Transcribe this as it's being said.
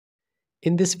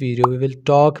In this video, we will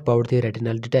talk about the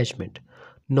retinal detachment.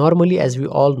 Normally, as we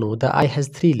all know, the eye has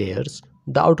three layers.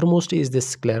 The outermost is the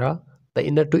sclera, the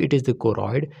inner to it is the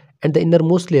choroid, and the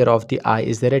innermost layer of the eye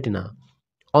is the retina.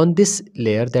 On this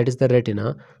layer, that is the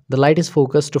retina, the light is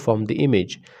focused to form the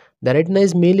image. The retina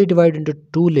is mainly divided into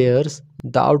two layers.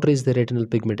 The outer is the retinal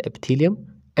pigment epithelium,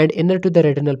 and inner to the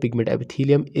retinal pigment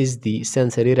epithelium is the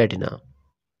sensory retina.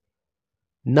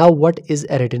 Now, what is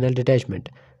a retinal detachment?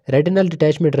 Retinal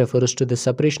detachment refers to the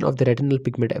separation of the retinal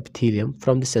pigment epithelium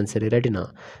from the sensory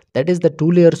retina. That is, the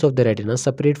two layers of the retina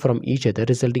separate from each other,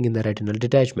 resulting in the retinal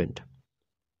detachment.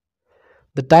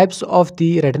 The types of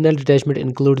the retinal detachment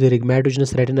include the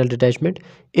rhegmatogenous retinal detachment.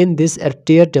 In this, a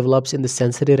tear develops in the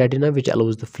sensory retina which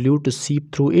allows the fluid to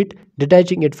seep through it,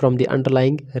 detaching it from the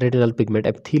underlying retinal pigment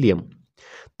epithelium.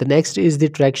 The next is the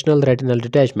tractional retinal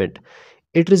detachment.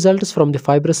 It results from the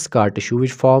fibrous scar tissue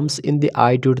which forms in the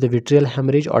eye due to the vitreal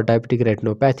hemorrhage or diabetic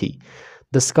retinopathy.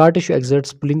 The scar tissue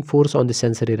exerts pulling force on the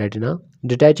sensory retina,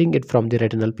 detaching it from the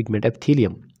retinal pigment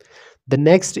epithelium. The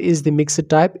next is the mixed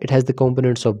type. It has the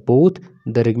components of both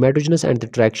the rhegmatogenous and the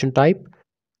traction type.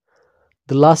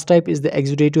 The last type is the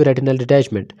exudative retinal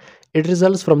detachment. It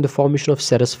results from the formation of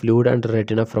serous fluid under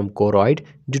retina from choroid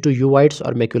due to uveitis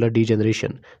or macular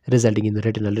degeneration, resulting in the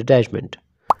retinal detachment.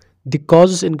 The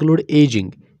causes include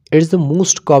aging. It is the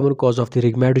most common cause of the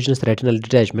rhegmatogenous retinal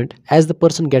detachment. As the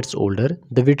person gets older,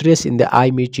 the vitreous in the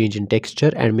eye may change in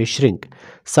texture and may shrink.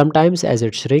 Sometimes, as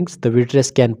it shrinks, the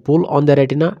vitreous can pull on the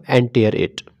retina and tear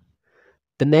it.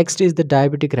 The next is the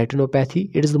diabetic retinopathy.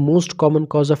 It is the most common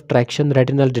cause of traction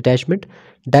retinal detachment.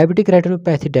 Diabetic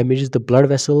retinopathy damages the blood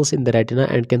vessels in the retina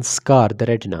and can scar the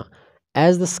retina.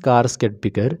 As the scars get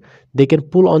bigger, they can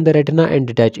pull on the retina and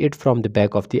detach it from the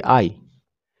back of the eye.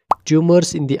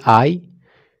 Tumors in the eye,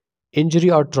 injury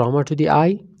or trauma to the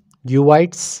eye,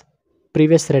 uveitis,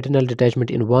 previous retinal detachment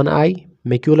in one eye,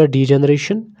 macular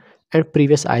degeneration, and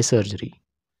previous eye surgery.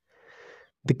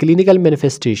 The clinical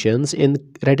manifestations in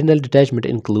retinal detachment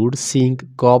include seeing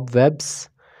cobwebs,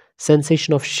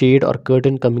 sensation of shade or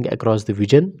curtain coming across the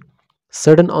vision,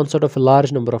 sudden onset of a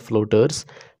large number of floaters.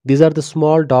 These are the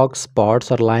small dark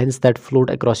spots or lines that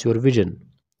float across your vision,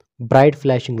 bright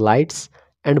flashing lights,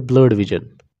 and blurred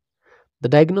vision. The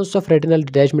diagnosis of retinal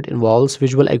detachment involves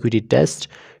visual acuity tests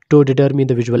to determine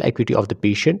the visual acuity of the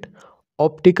patient,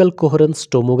 optical coherence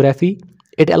tomography.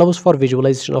 It allows for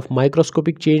visualization of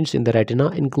microscopic changes in the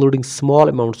retina, including small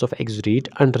amounts of exudate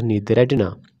underneath the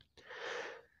retina.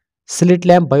 Slit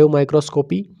lamp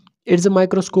biomicroscopy. It is a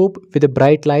microscope with a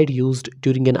bright light used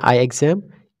during an eye exam.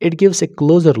 It gives a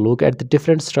closer look at the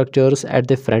different structures at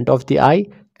the front of the eye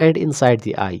and inside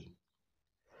the eye.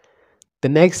 The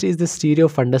next is the stereo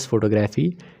fundus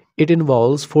photography. It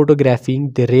involves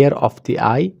photographing the rear of the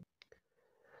eye.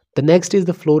 The next is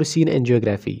the fluorescein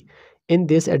angiography. In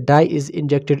this, a dye is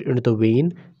injected into the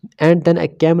vein and then a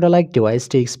camera-like device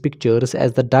takes pictures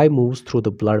as the dye moves through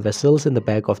the blood vessels in the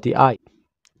back of the eye.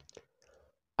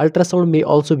 Ultrasound may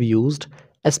also be used,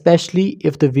 especially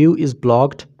if the view is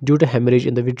blocked due to hemorrhage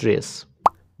in the vitreous.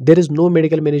 There is no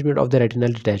medical management of the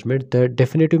retinal detachment. The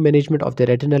definitive management of the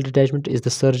retinal detachment is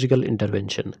the surgical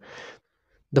intervention.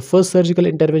 The first surgical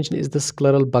intervention is the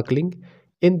scleral buckling.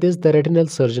 In this, the retinal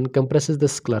surgeon compresses the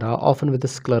sclera, often with a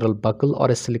scleral buckle or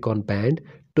a silicone band,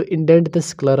 to indent the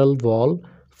scleral wall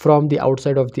from the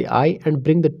outside of the eye and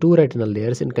bring the two retinal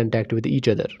layers in contact with each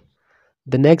other.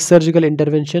 The next surgical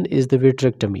intervention is the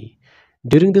vitrectomy.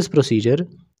 During this procedure,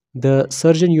 the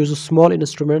surgeon uses small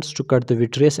instruments to cut the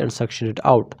vitreous and suction it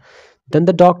out. Then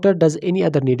the doctor does any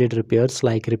other needed repairs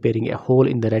like repairing a hole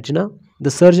in the retina.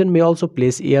 The surgeon may also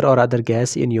place air or other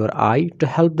gas in your eye to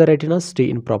help the retina stay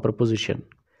in proper position.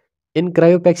 In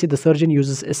cryopexy, the surgeon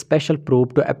uses a special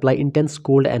probe to apply intense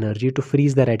cold energy to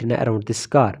freeze the retina around the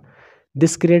scar.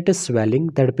 This creates swelling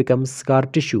that becomes scar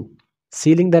tissue,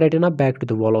 sealing the retina back to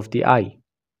the wall of the eye.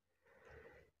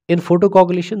 In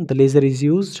photocoagulation, the laser is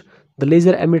used. The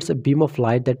laser emits a beam of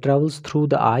light that travels through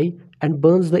the eye and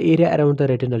burns the area around the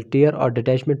retinal tear or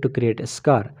detachment to create a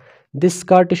scar. This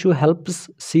scar tissue helps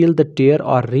seal the tear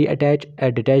or reattach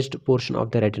a detached portion of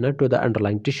the retina to the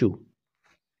underlying tissue.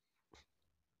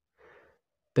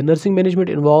 The nursing management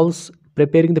involves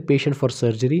preparing the patient for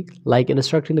surgery, like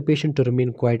instructing the patient to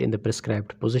remain quiet in the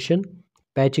prescribed position,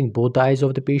 patching both the eyes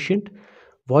of the patient,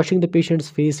 washing the patient's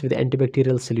face with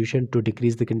antibacterial solution to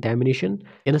decrease the contamination,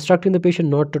 instructing the patient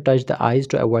not to touch the eyes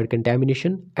to avoid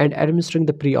contamination, and administering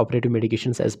the pre-operative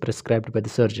medications as prescribed by the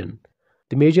surgeon.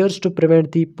 The measures to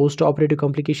prevent the post-operative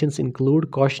complications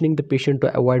include cautioning the patient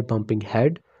to avoid bumping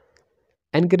head,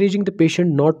 encouraging the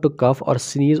patient not to cough or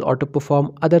sneeze or to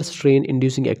perform other strain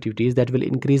inducing activities that will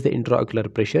increase the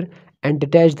intraocular pressure and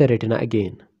detach the retina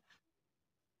again.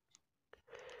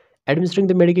 Administering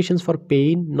the medications for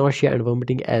pain, nausea, and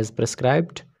vomiting as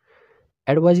prescribed.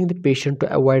 Advising the patient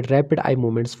to avoid rapid eye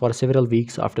movements for several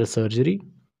weeks after surgery.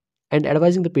 And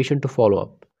advising the patient to follow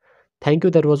up. Thank you.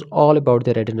 That was all about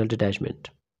the retinal detachment.